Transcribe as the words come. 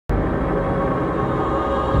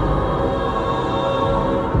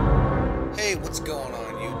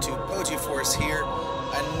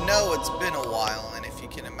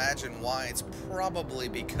It's probably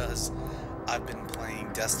because I've been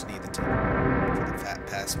playing Destiny for the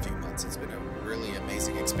past few months. It's been a really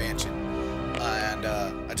amazing expansion. And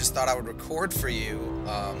I just thought I would record for you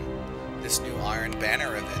this new Iron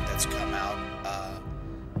Banner event that's come out.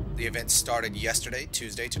 The event started yesterday,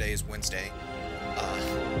 Tuesday. Today is Wednesday.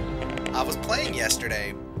 I was playing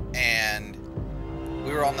yesterday, and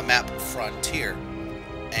we were on the map Frontier,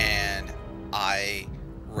 and I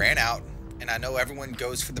ran out, and I know everyone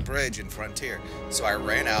goes for the bridge in Frontier, so I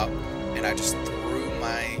ran out, and I just threw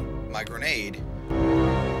my grenade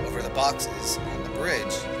over the boxes on the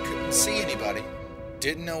bridge. Couldn't see anybody,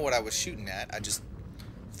 didn't know what I was shooting at. I just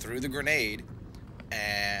threw the grenade,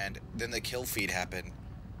 and then the kill feed happened,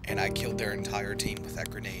 and I killed their entire team with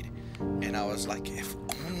that grenade. And I was like, if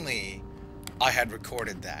only I had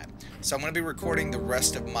recorded that. So I'm going to be recording the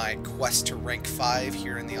rest of my quest to rank 5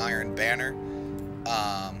 here in the Iron Banner.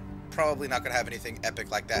 Probably not going to have anything epic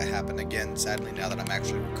like that happen again, sadly, now that I'm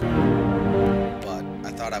actually recording. But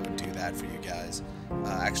I thought I would do that for you guys.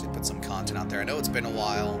 Actually put some content out there. I know it's been a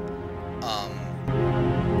while.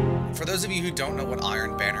 For those of you who don't know what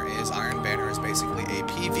Iron Banner is basically a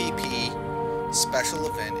PvP special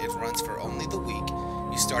event. It runs for only the week.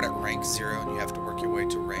 You start at rank 0 and you have to work your way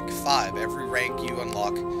to rank 5. Every rank you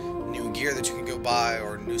unlock new gear that you can go buy,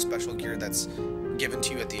 or new special gear that's given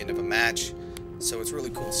to you at the end of a match. So it's really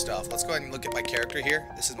cool stuff. Let's go ahead and look at my character here.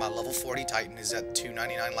 This is my level 40 Titan. He's at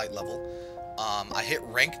 299 light level. I hit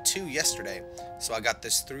rank 2 yesterday, so I got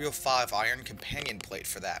this 305 iron companion plate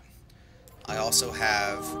for that. I also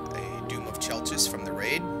have a Doom of Chelchis from the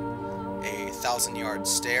raid, a 1,000-yard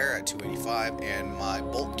stare at 285, and my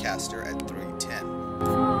bolt caster at 310.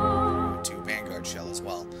 2 Vanguard shell as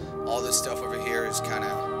well. All this stuff over here is kind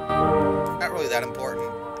of not really that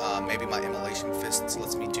important. Maybe my immolation fists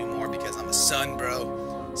lets me do more because I'm a sun bro,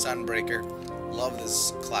 sunbreaker. Love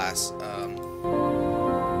this class.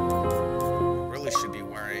 Really should be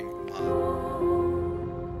wearing.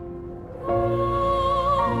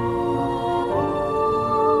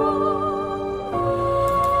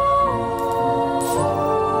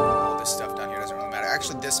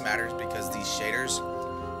 Actually, this matters because these shaders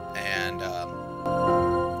and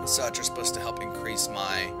such are supposed to help increase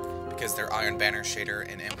because they're Iron Banner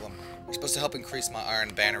shader and emblem. They're supposed to help increase my Iron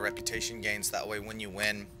Banner reputation gains. That way, when you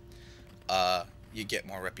win, you get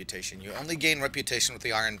more reputation. You only gain reputation with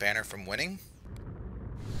the Iron Banner from winning,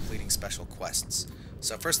 completing special quests.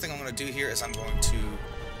 So first thing I'm going to do here is I'm going to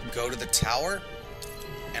go to the tower,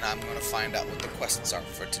 and I'm going to find out what the quests are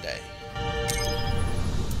for today.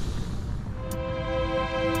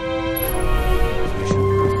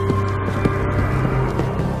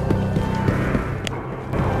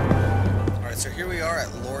 So here we are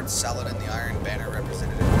at Lord Saladin, the Iron Banner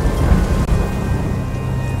representative.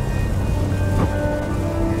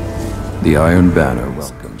 The Iron Banner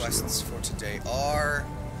welcomes you. Quests for today are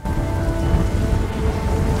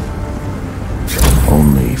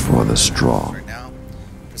only for the strong. Right now,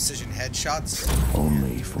 precision headshots.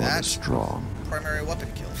 Only for the strong. Primary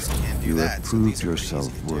weapon kills. Can't do you that. have proved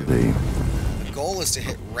yourself worthy. The goal is to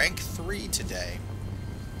hit rank 3 today.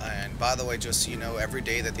 And by the way, just so you know, every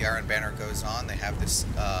day that the Iron Banner goes on, they have this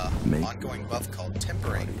ongoing buff called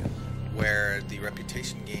Tempering, where the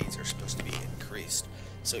reputation gains are supposed to be increased.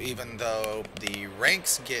 So even though the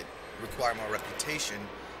ranks require more reputation,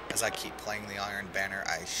 as I keep playing the Iron Banner,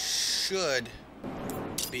 I should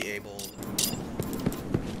be able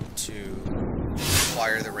to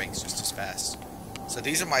acquire the ranks just as fast. So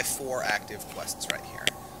these are my 4 active quests right here.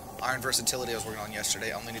 Iron Versatility I was working on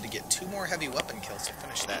yesterday. I only need to get 2 more heavy weapon kills to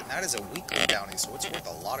finish that. And that is a weekly bounty, so it's worth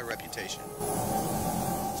a lot of reputation.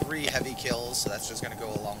 3 heavy kills, so that's just going to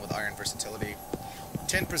go along with Iron Versatility.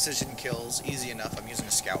 10 precision kills, easy enough. I'm using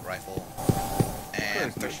a scout rifle.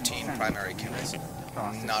 And 13 primary kills.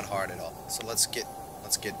 Not hard at all. So let's get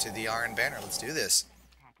to the Iron Banner. Let's do this.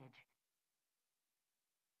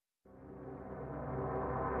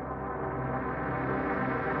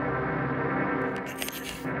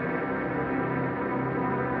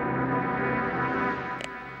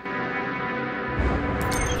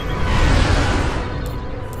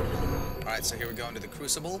 Alright, so here we go into the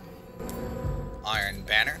Crucible. Iron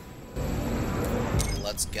Banner.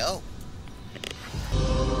 Let's go.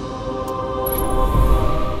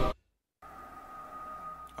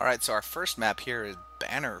 Alright, so our first map here is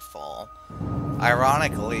Bannerfall.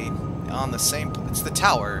 Ironically, on the same... It's the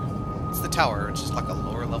tower. It's the tower. It's just like a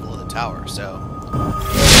lower level of the tower, so...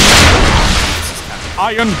 This is kind of...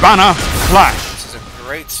 Iron Banner Flash! This is a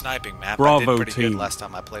great sniping map. Bravo I did pretty team. good last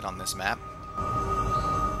time I played on this map.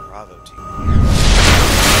 Bravo team.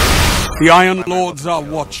 The Iron Lords are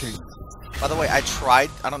watching. By the way, I tried.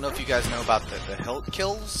 I don't know if you guys know about the hilt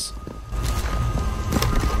kills.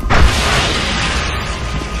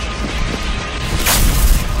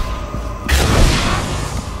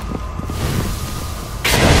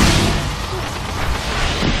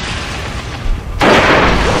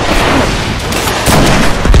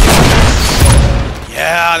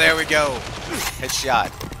 Yeah, there we go. Headshot.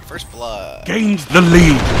 First blood. Gained the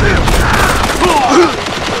lead.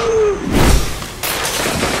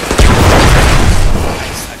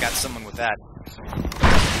 Nice. I got someone with that.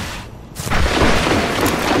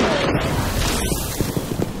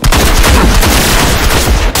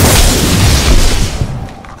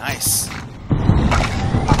 Nice.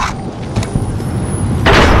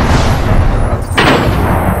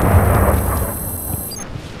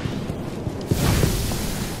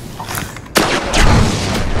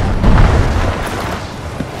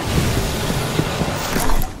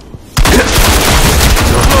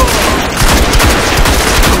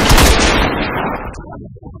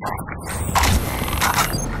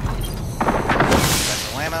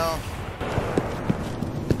 Ammo.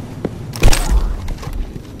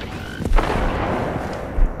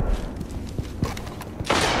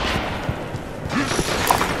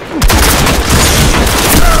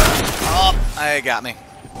 Oh, they got me.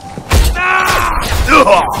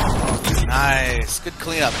 Nice. Good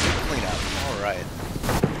cleanup. Good cleanup. All right.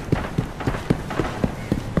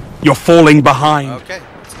 You're falling behind. Okay.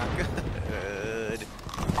 It's not good.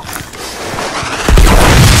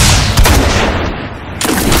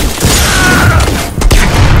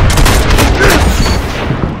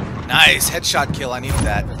 Nice, headshot kill, I need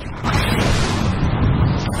that.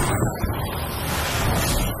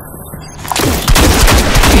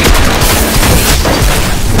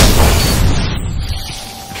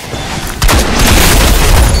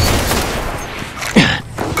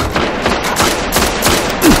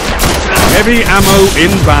 Heavy ammo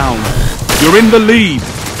inbound. You're in the lead.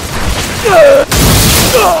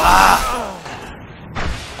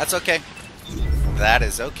 That's okay. That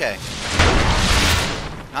is okay.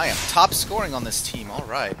 I am top scoring on this team,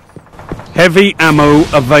 alright. Heavy ammo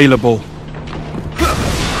available.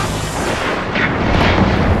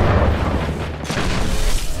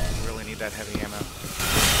 Really need that heavy ammo.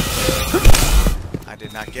 I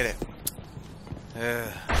did not get it.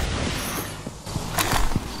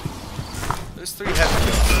 There's 3 heavy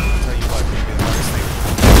kills. I'll tell you what, maybe the hardest thing.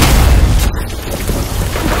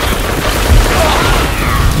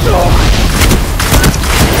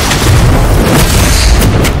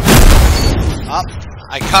 Oh,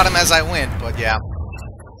 I got him as I went, but yeah.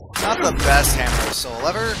 Not the best Hammer of Soul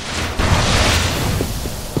ever.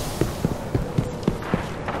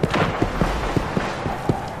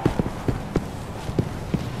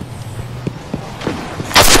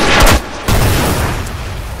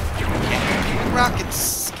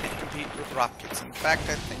 Rockets can't compete with rockets. In fact,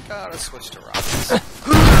 I think I ought to switch to rockets.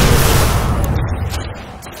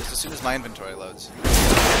 Just as soon as my inventory loads.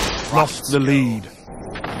 Lost the lead.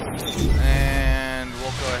 And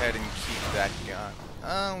we'll go ahead and keep that gun.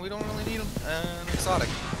 We don't really need an exotic.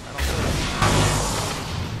 I don't feel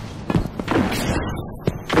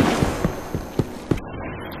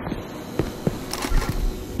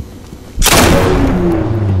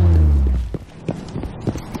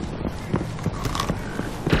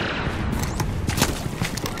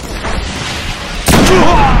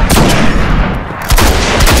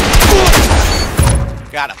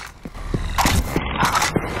Got him.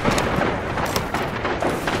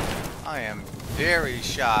 I am very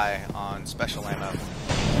shy on special ammo.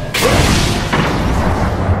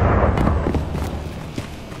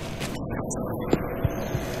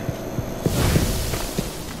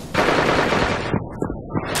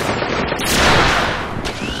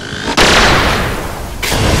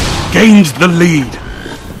 Gained the lead.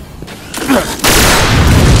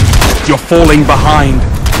 You're falling behind.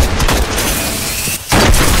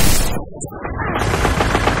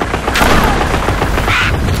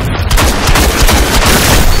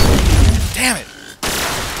 Damn it!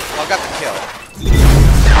 Well, I got the kill.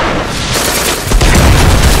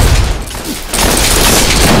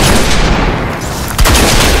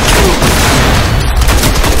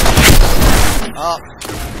 Oh.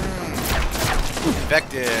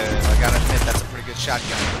 Infected. I gotta admit, that's a pretty good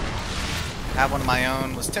shotgun. Have one of my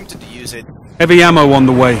own. Was tempted to use it. Heavy ammo on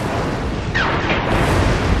the way.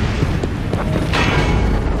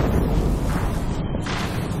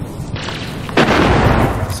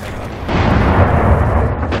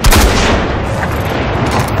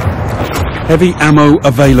 Heavy ammo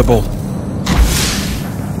available.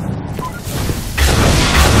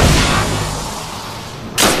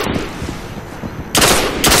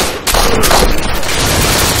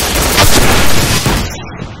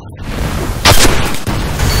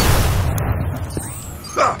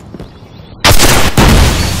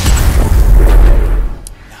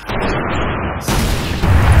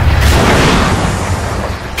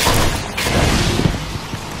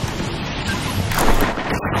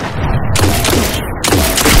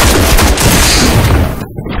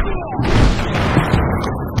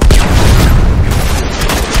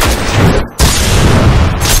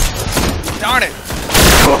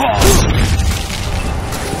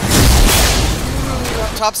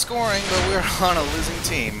 top scoring, but we're on a losing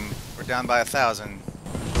team. We're down by 1,000.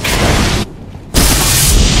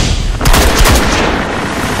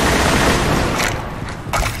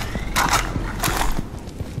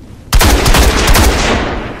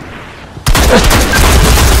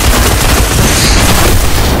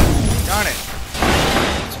 Darn it.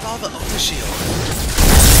 What's with all the overshield?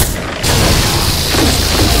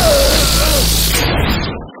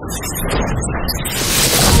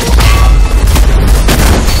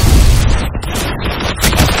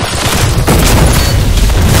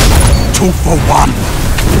 2 for 1.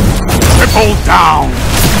 Triple down.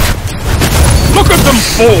 Look at them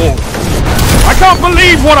fall. I can't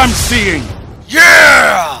believe what I'm seeing.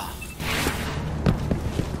 Yeah!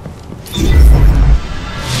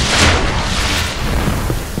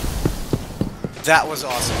 That was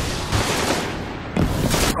awesome.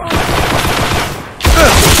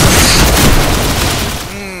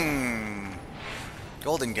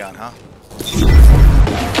 Golden gun, huh?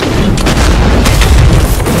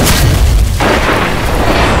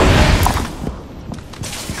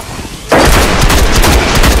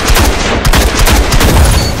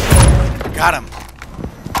 Got him.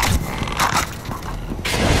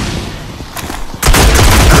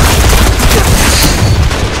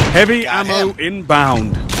 Heavy Got ammo him.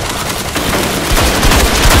 inbound.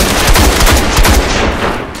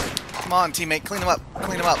 Come on, teammate, clean him up.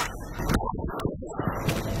 Clean him up.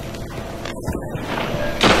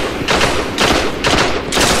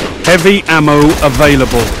 Heavy ammo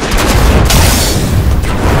available.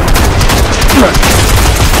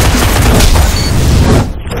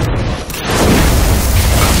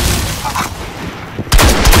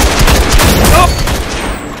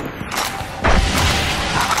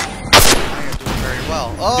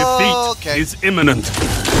 Defeat is imminent.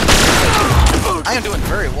 I am doing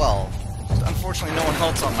very well. Unfortunately, no one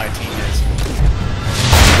else on my team is.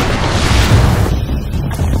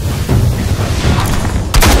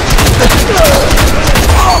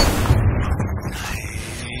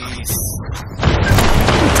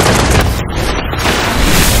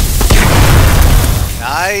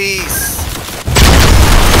 Nice.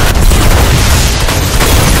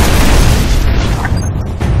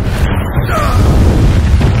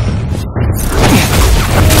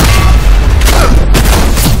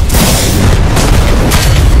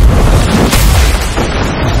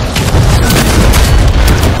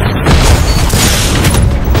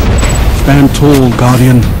 Stand tall,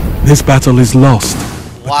 Guardian. This battle is lost.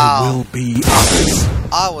 But Wow. there will be others.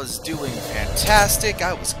 I was doing fantastic.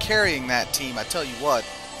 I was carrying that team. I tell you what.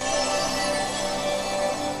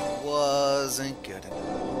 Wasn't good enough.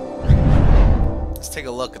 Let's take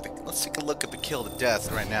a look at the kill to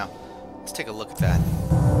death right now. Let's take a look at that.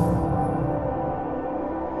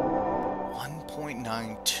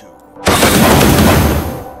 1.92.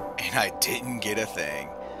 And I didn't get a thing.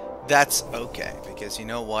 That's okay, because you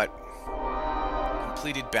know what?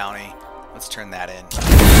 Completed bounty. Let's turn that in.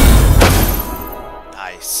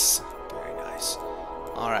 Nice. Very nice.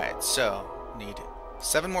 Alright, so need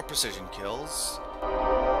 7 more precision kills,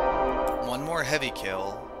 1 more heavy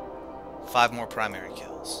kill, 5 more primary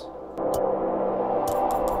kills.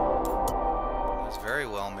 These very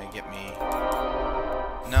well may get me...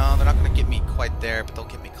 No, they're not going to get me quite there, but they'll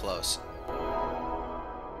get me close.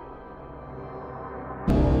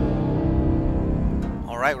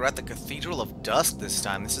 Alright, we're at the Cathedral of Dusk this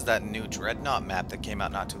time. This is that new Dreadnought map that came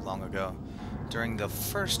out not too long ago. During the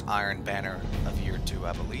first Iron Banner of Year 2,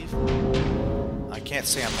 I believe. I can't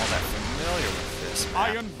say I'm all that familiar with this map.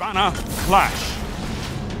 Iron Banner Clash.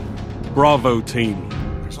 Bravo team.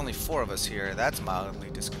 There's only 4 of us here. That's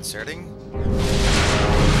mildly disconcerting.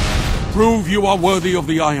 Prove you are worthy of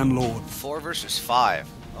the Iron Lord. 4 versus 5.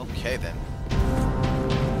 Okay then.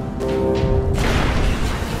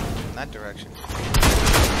 In that direction.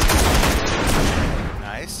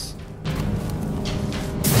 Nice.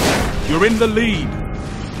 You're in the lead.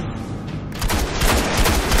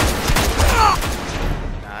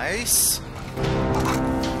 Nice.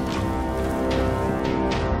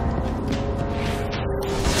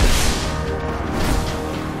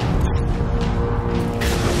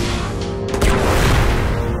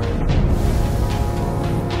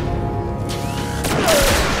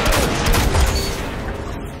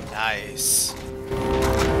 Nice.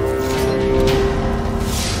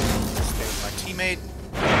 Stay with my teammate.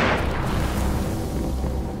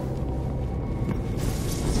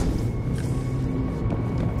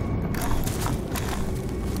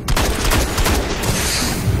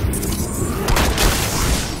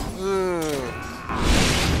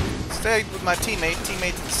 Stay with my teammate.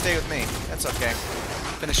 Teammate, stay with me. That's okay.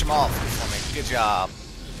 Finish him off for me. Good job.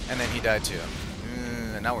 And then he died too.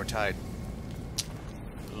 now we're tied.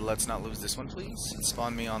 Let's not lose this one, please. It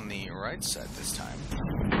spawned me on the right side this time.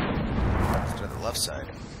 Instead of the left side.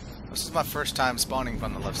 This is my first time spawning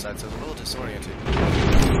from the left side, so I was a little disoriented.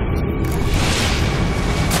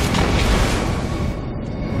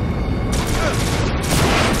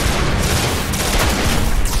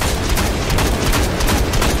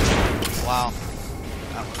 Wow.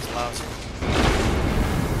 That was lousy.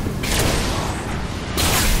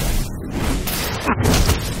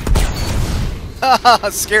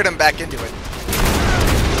 Scared him back into it.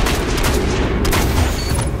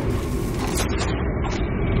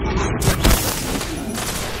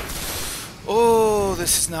 Oh,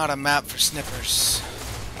 this is not a map for snippers.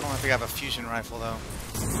 I don't think I have a fusion rifle though.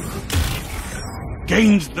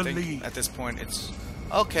 Gains the lead. At this point, it's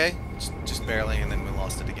okay. It's just barely, and then we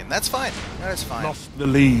lost it again. That's fine. That is fine. Lost the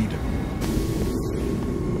lead.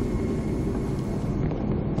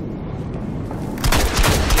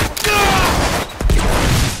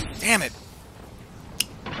 Damn it!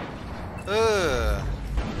 Ugh.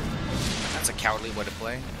 That's a cowardly way to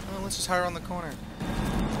play. Oh, let's just hire on the corner.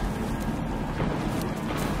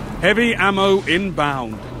 Heavy ammo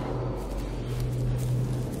inbound.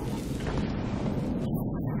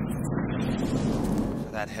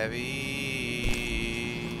 For that heavy...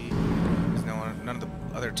 None of the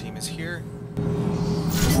other team is here.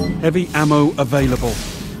 Heavy ammo available.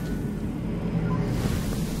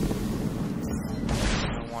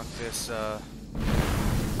 This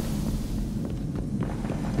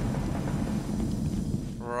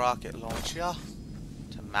rocket launcher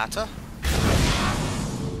to matter.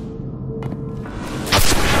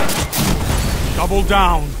 Double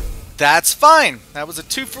down. That's fine. That was a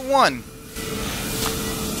 2 for 1.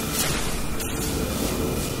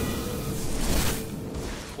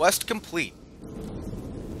 Quest complete.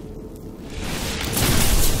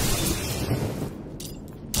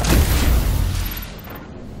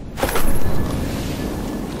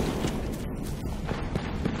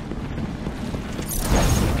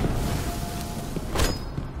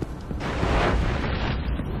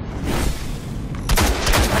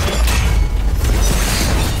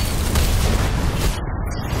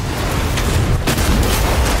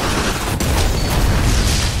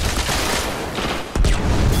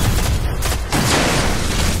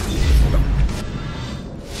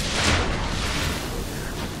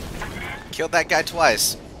 Killed that guy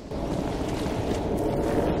twice.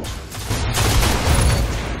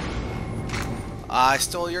 I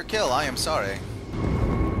stole your kill. I am sorry.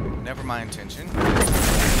 Never my intention.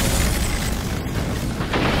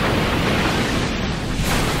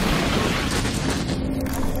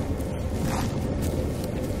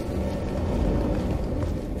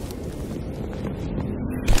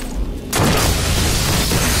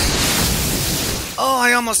 Oh,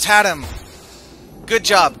 I almost had him. Good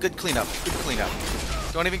job. Good cleanup. Good cleanup.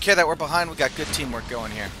 Don't even care that we're behind. We got good teamwork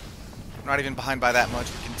going here. We're not even behind by that much.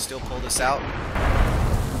 We can still pull this out.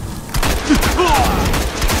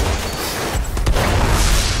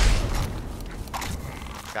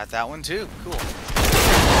 Got that one too. Cool.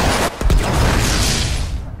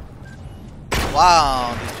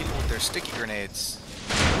 Wow, these people with their sticky grenades.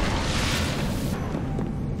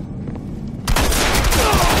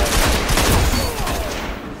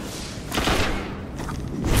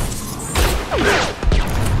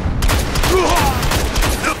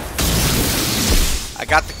 I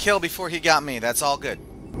got the kill before he got me. That's all good.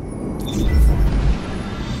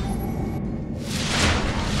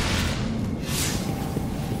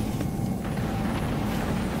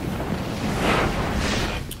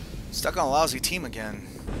 Stuck on a lousy team again.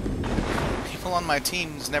 People on my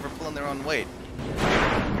team's never pulling their own weight.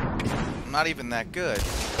 I'm not even that good.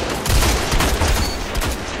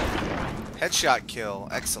 Headshot kill.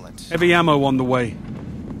 Excellent. Heavy ammo on the way.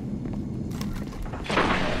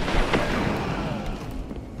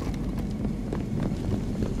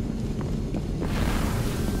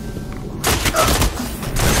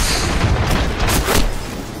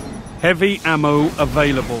 Heavy ammo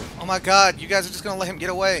available. Oh my god, you guys are just gonna let him get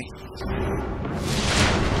away.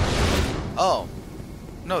 Oh.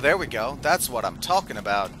 No, there we go. That's what I'm talking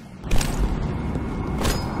about.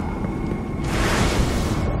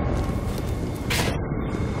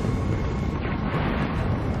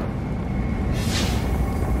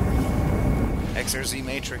 XRZ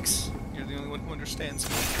Matrix. You're the only one who understands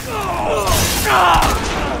me.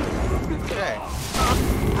 Okay.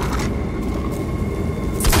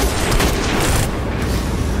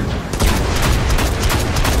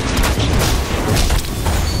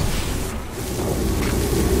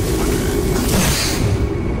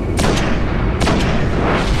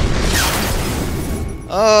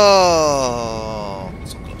 Oh,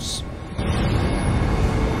 so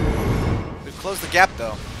close the gap,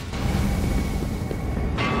 though.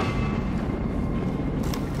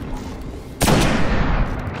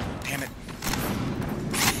 Damn it.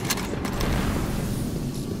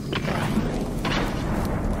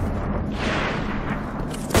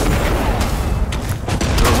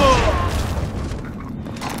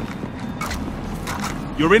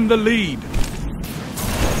 You're in the lead.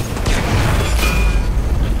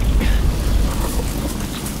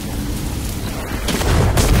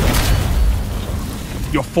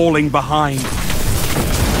 You're falling behind.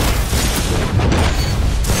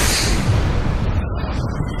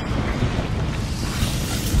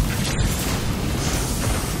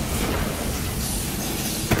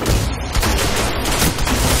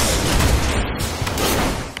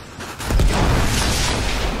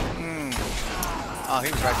 Oh,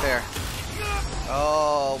 he was right there.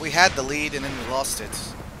 Oh, we had the lead and then we lost it.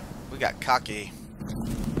 We got cocky.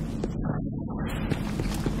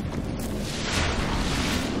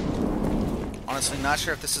 Honestly, not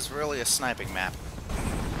sure if this is really a sniping map.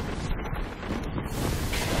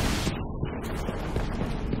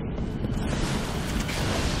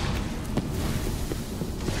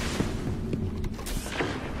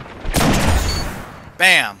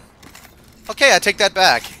 Bam! Okay, I take that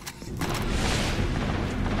back.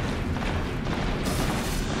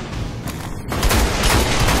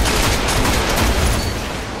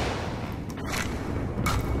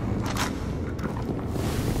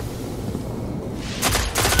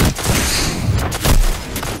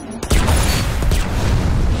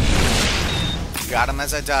 Got him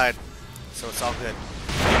as I died, so it's all good.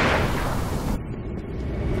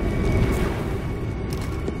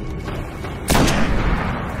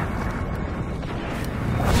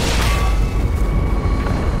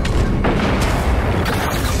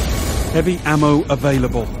 Heavy ammo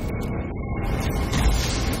available.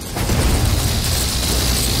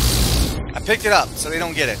 I picked it up, so they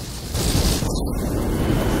don't get it.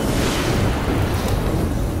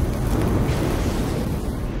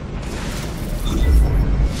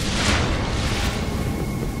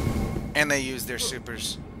 And they use their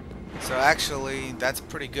supers. So actually, that's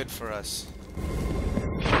pretty good for us.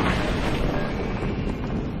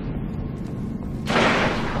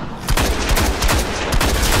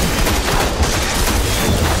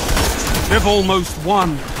 They've almost won.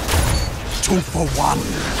 2 for 1.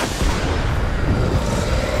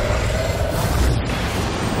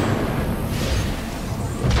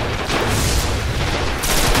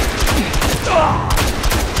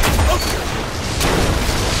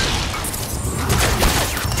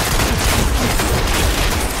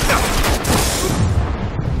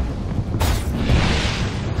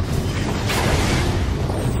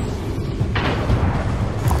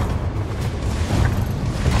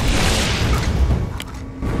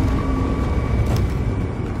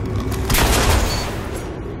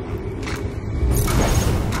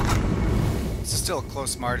 Still a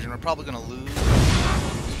close margin. We're probably going to lose,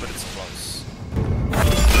 but it's close.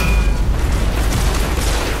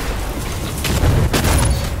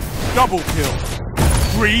 Double kill.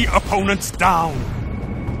 3 opponents down.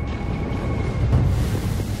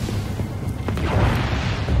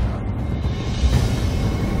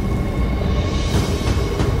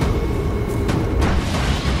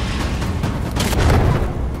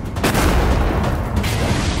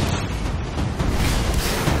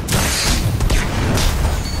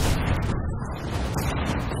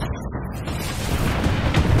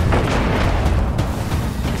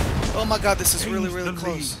 Oh my god, this is really, really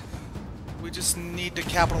close. We just need to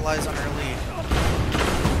capitalize on our lead.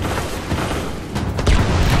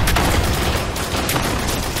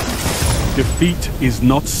 Defeat is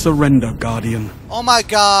not surrender, Guardian. Oh my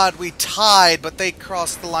god, we tied, but they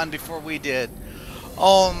crossed the line before we did.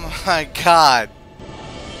 Oh my god.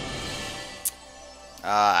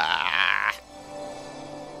 Ah.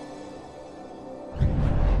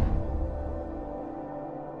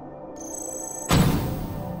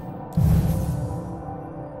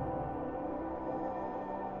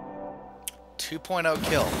 .2.0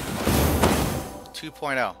 kill.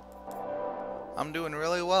 2.0. I'm doing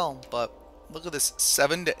really well, but look at this.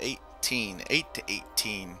 7 to 18. 8 to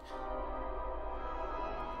 18.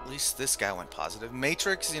 At least this guy went positive.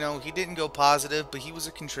 Matrix, you know, he didn't go positive, but he was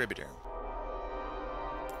a contributor.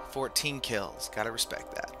 14 kills. Gotta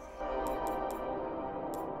respect that.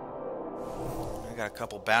 I got a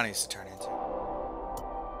couple bounties to turn into.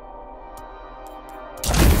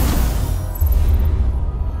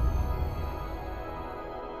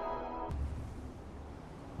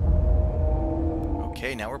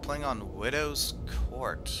 Okay, now we're playing on Widow's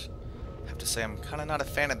Court. I have to say I'm kind of not a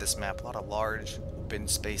fan of this map. A lot of large open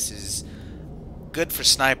spaces. good for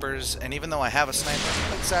snipers, and even though I have a sniper, I'm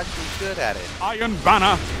not exactly good at it. Iron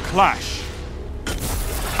Banner clash.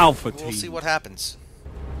 Alpha team. We'll see what happens.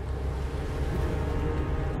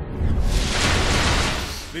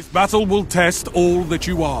 This battle will test all that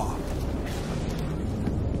you are.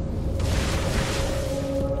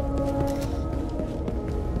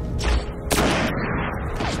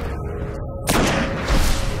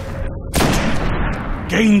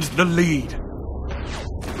 Gained the lead.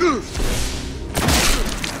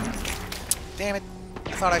 Damn it.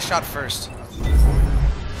 I thought I shot first.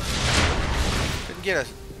 Couldn't get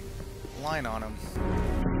a line on him.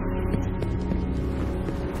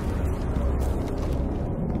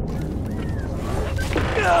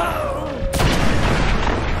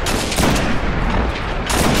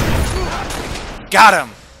 Got him!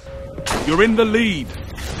 You're in the lead.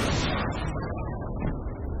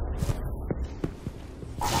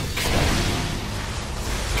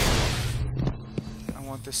 I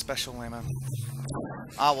want this special ammo.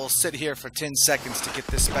 I will sit here for 10 seconds to get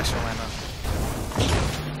this special ammo.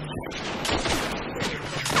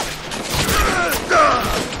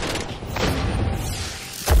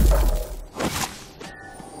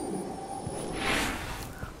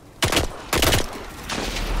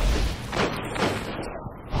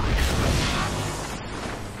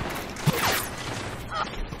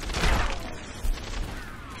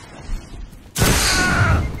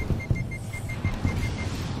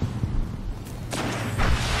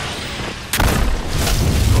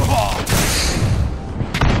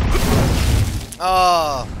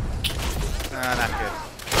 Oh, not good.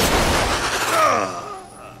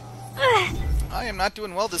 I am not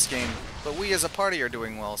doing well this game, but we as a party are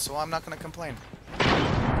doing well, so I'm not going to complain.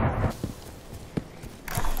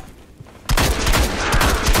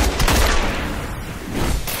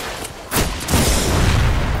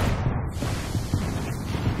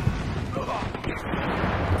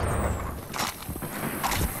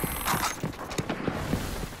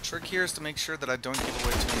 Trick here is to make sure that I don't give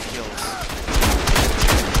away too many kills.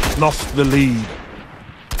 Lost the lead.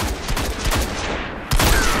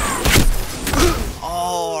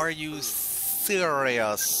 Oh, are you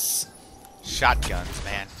serious? Shotguns,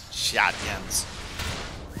 man. Shotguns.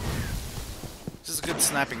 This is a good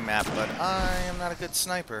sniping map, but I am not a good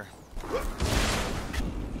sniper.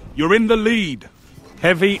 You're in the lead.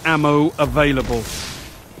 Heavy ammo available.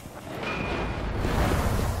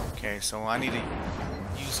 Okay, so I need to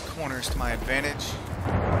use corners to my advantage.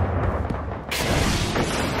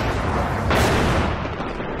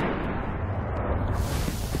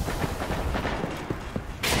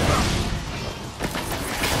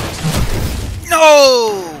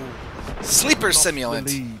 No! Sleeper simulant.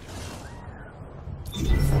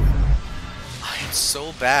 I am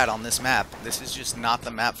so bad on this map. This is just not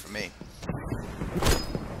the map for me.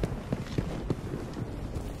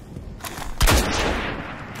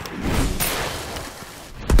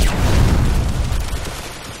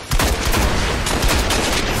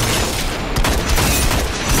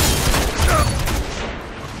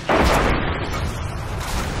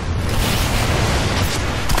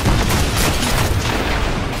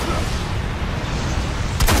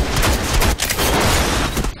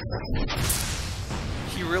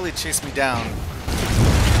 Really chased me down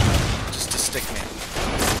just to stick me.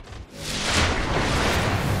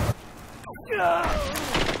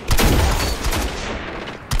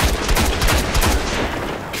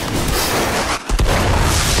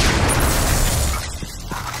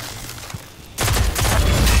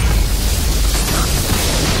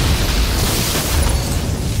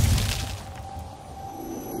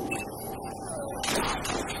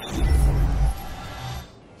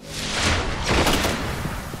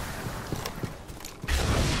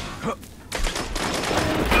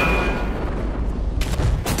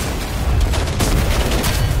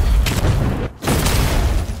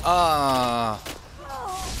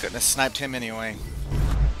 Couldn't have sniped him anyway.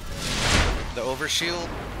 The overshield,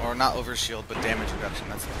 or not overshield, but damage reduction,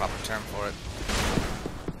 that's the proper term for it.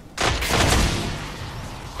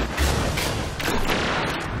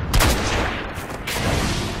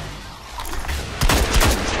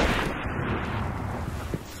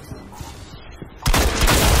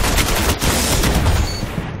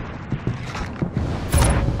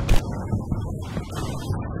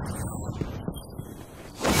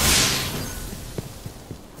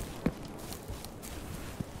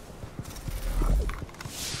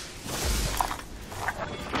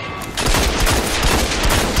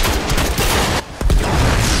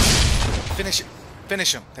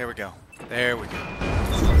 Finish him. There we go. There we go.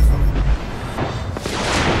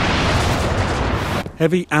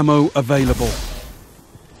 Heavy ammo available.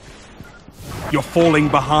 You're falling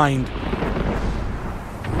behind.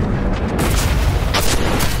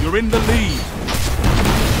 You're in the lead.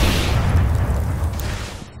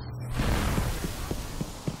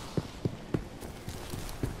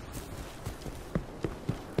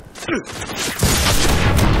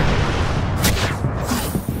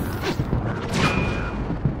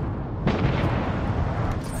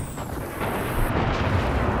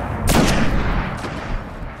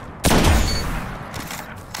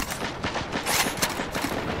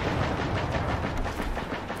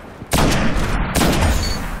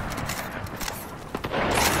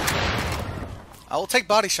 I will take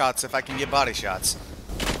body shots if I can get body shots.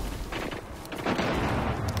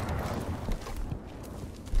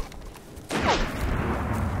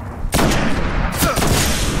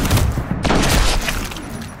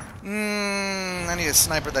 I need a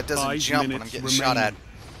sniper that doesn't jump when I'm getting shot at.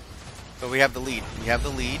 But we have the lead. We have the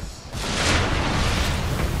lead.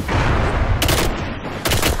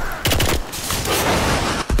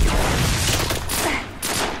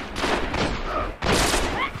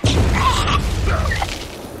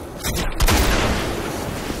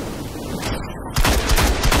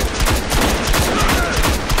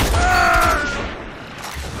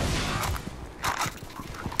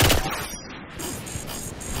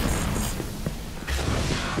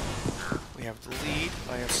 We have the lead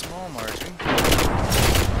by a small margin.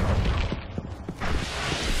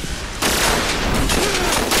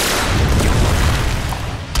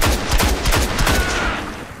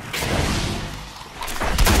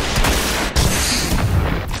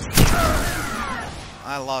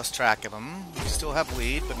 I lost track of him. We still have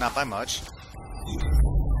lead, but not by much.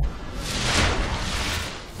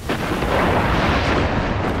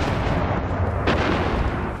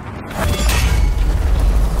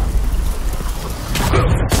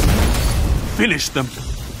 Finish them.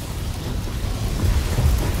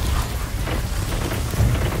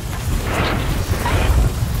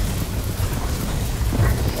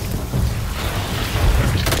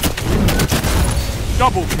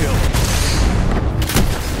 Double kill.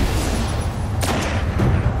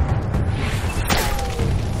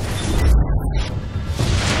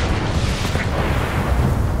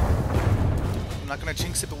 I'm not gonna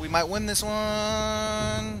jinx it, but we might win this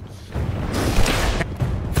one.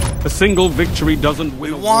 A single victory doesn't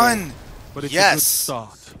win. We won! But it's Yes! a good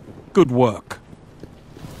start. Good work.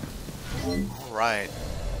 Alright.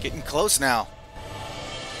 Getting close now.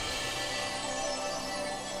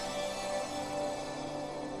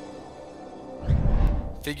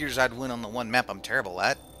 Figures I'd win on the one map I'm terrible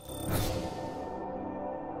at.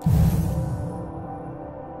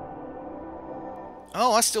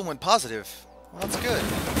 Oh, I still went positive. Well, that's good.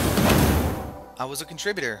 I was a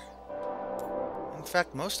contributor. In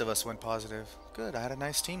fact, most of us went positive. Good, I had a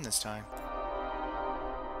nice team this time.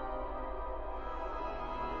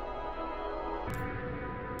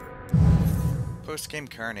 Post-game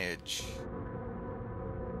carnage.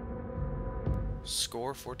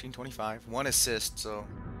 Score 1425. 1 assist, so...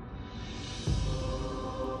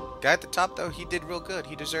 Guy at the top, though, he did real good.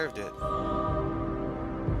 He deserved it. I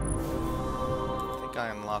think I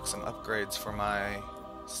unlocked some upgrades for my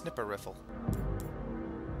snipper rifle.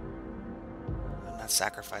 I'm not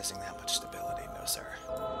sacrificing that much stability, no sir.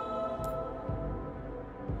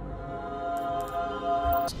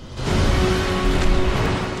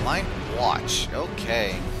 Blind watch,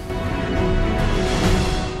 okay.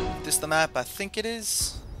 Is this the map I think it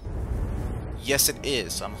is? Yes it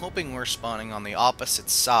is. I'm hoping we're spawning on the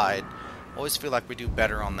opposite side. Always feel like we do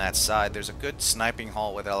better on that side. There's a good sniping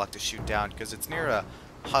hallway that I like to shoot down because it's near a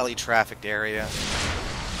highly trafficked area.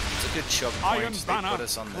 It's a good choke point. They put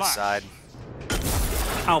us on this side.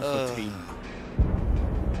 Alpha team.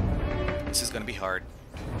 This is gonna be hard.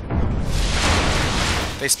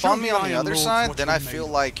 They spawn me on the other side, then I feel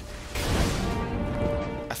like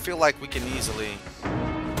we can easily.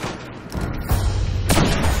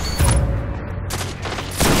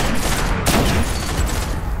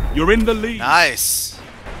 You're in the lead. Nice.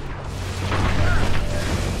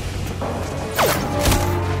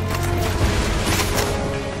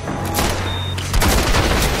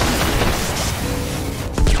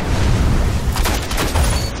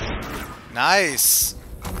 Nice.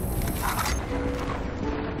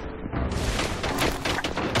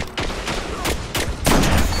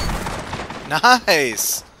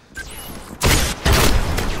 Nice.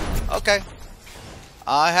 Okay.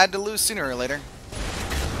 I had to lose sooner or later.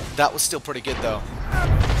 That was still pretty good, though.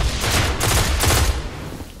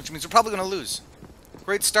 Which means we're probably going to lose.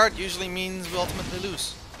 Great start usually means we ultimately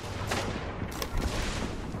lose.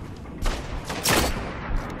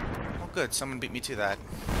 Oh, good. Someone beat me to that.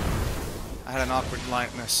 I had an awkward line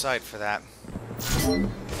of sight for that.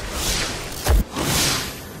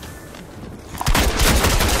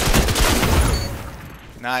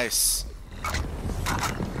 Nice.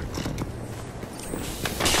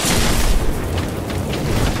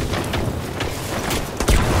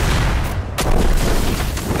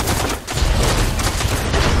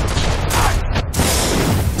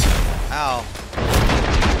 Ow.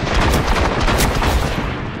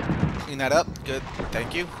 Clean that up. Good.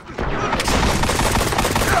 Thank you.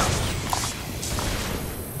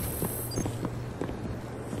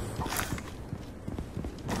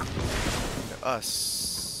 To us.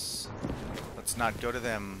 Let's not go to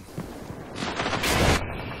them.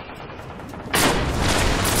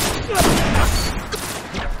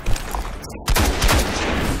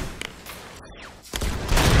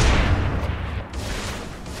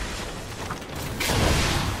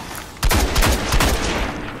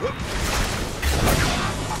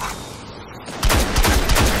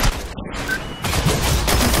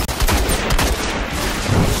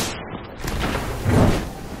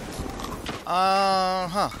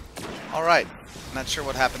 Alright. Not sure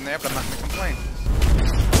what happened there, but I'm not going to complain.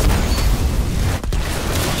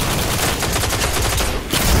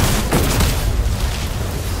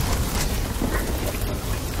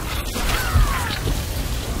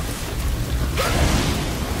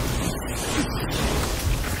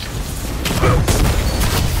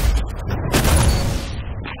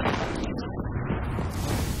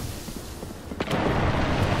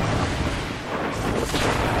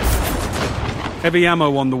 Heavy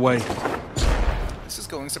ammo on the way. This is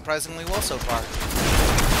going surprisingly well so far.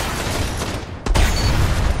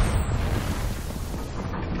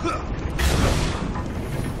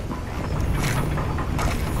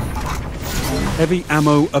 Heavy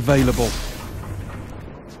ammo available.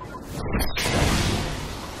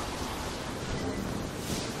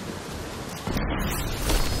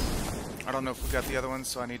 I don't know if we got the other ones,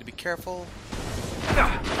 so I need to be careful.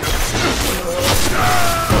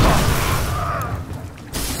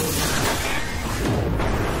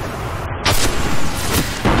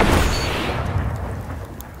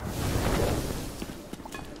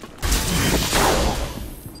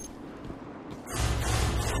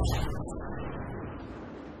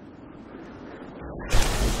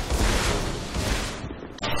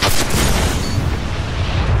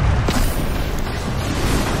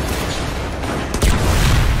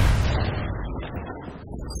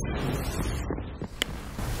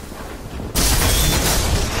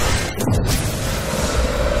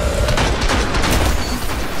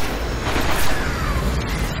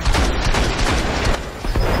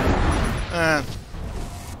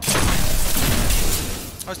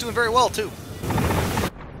 I was doing very well, too.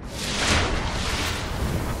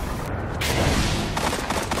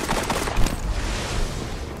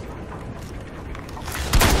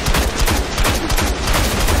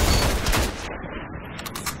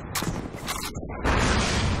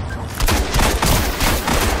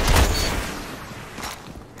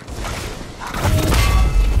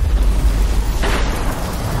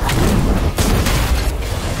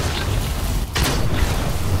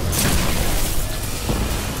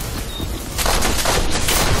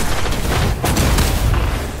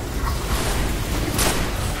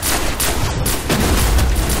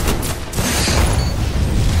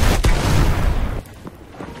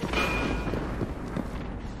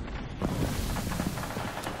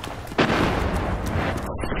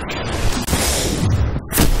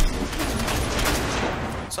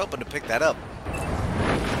 Hoping to pick that up.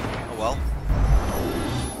 Oh well.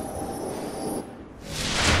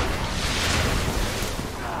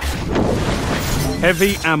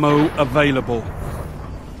 Heavy ammo available.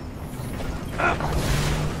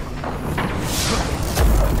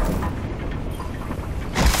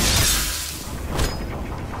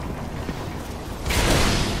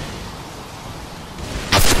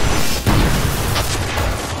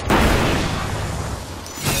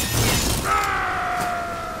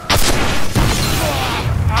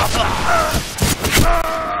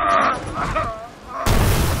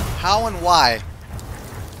 How and why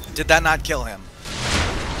did that not kill him?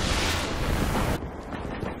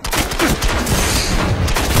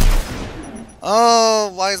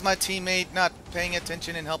 Oh, why is my teammate not paying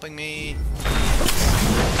attention and helping me?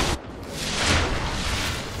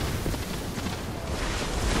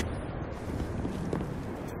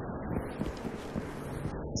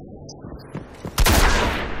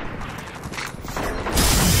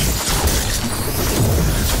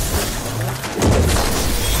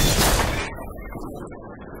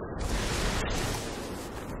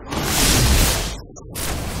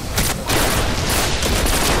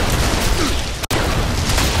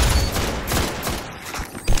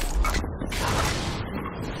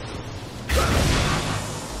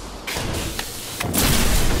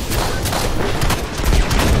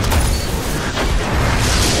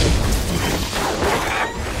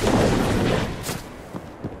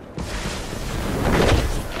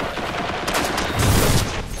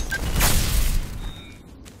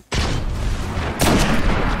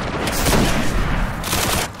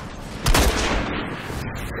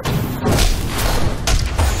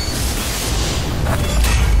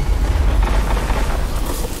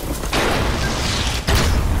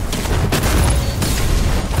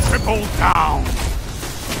 Triple down!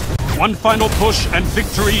 One final push and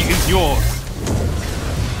victory is yours.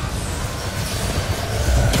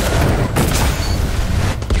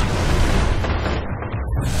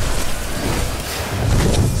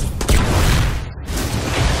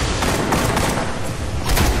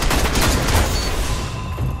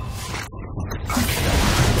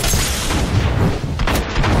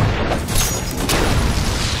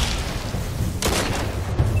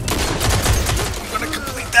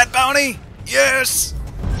 Bounty! Yes!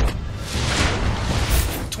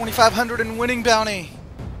 2,500 in winning bounty!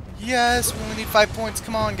 Yes, we only need 5 points.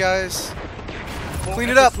 Come on, guys. Clean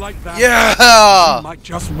it up! Like that, yeah! you might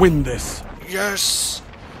just win this. Yes!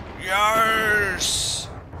 Yes!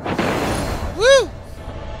 Woo!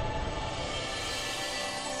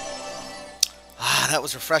 Ah, that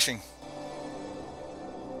was refreshing.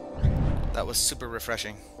 That was super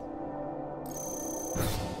refreshing.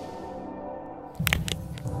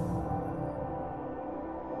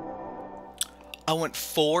 I went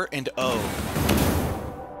 4-0.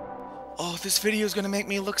 Oh, this video is gonna make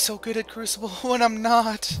me look so good at Crucible when I'm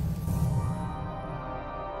not.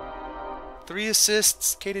 3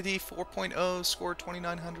 assists, K to D 4.0, score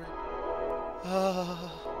 2,900.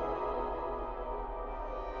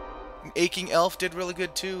 Aching Elf did really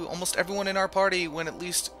good too. Almost everyone in our party went at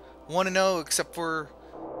least 1-0 except for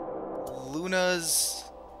Luna's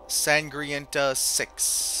Sangrienta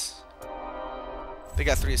 6. They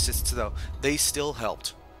got 3 assists though. They still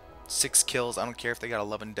helped. 6 kills. I don't care if they got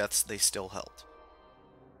 11 deaths. They still helped.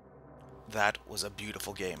 That was a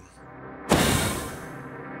beautiful game.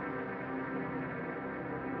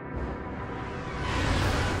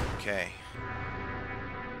 Okay.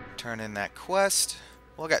 Turn in that quest.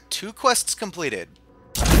 Well, I got 2 quests completed.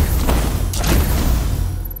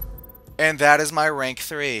 And that is my rank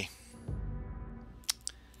 3.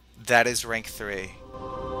 That is rank 3.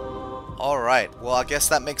 Alright, well I guess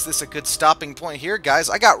that makes this a good stopping point here, guys.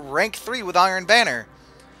 I got rank 3 with Iron Banner.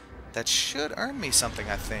 That should earn me something,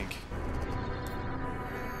 I think.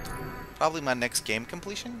 Probably my next game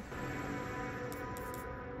completion.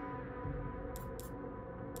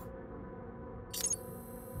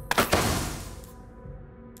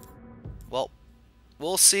 Well,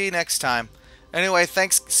 we'll see next time. Anyway,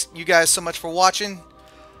 thanks you guys so much for watching.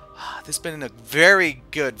 This has been a very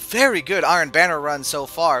good Iron Banner run so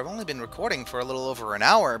far. I've only been recording for a little over an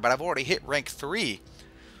hour, but I've already hit rank 3.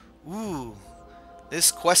 Ooh,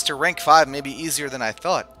 this quest to rank 5 may be easier than I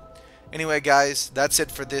thought. Anyway, guys, that's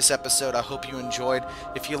it for this episode. I hope you enjoyed.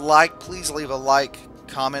 If you like, please leave a like,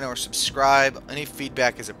 comment, or subscribe. Any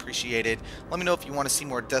feedback is appreciated. Let me know if you want to see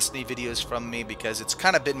more Destiny videos from me, because it's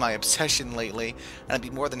kind of been my obsession lately, and I'd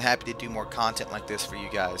be more than happy to do more content like this for you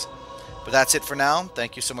guys. But that's it for now.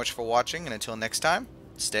 Thank you so much for watching, and until next time,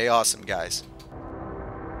 stay awesome, guys.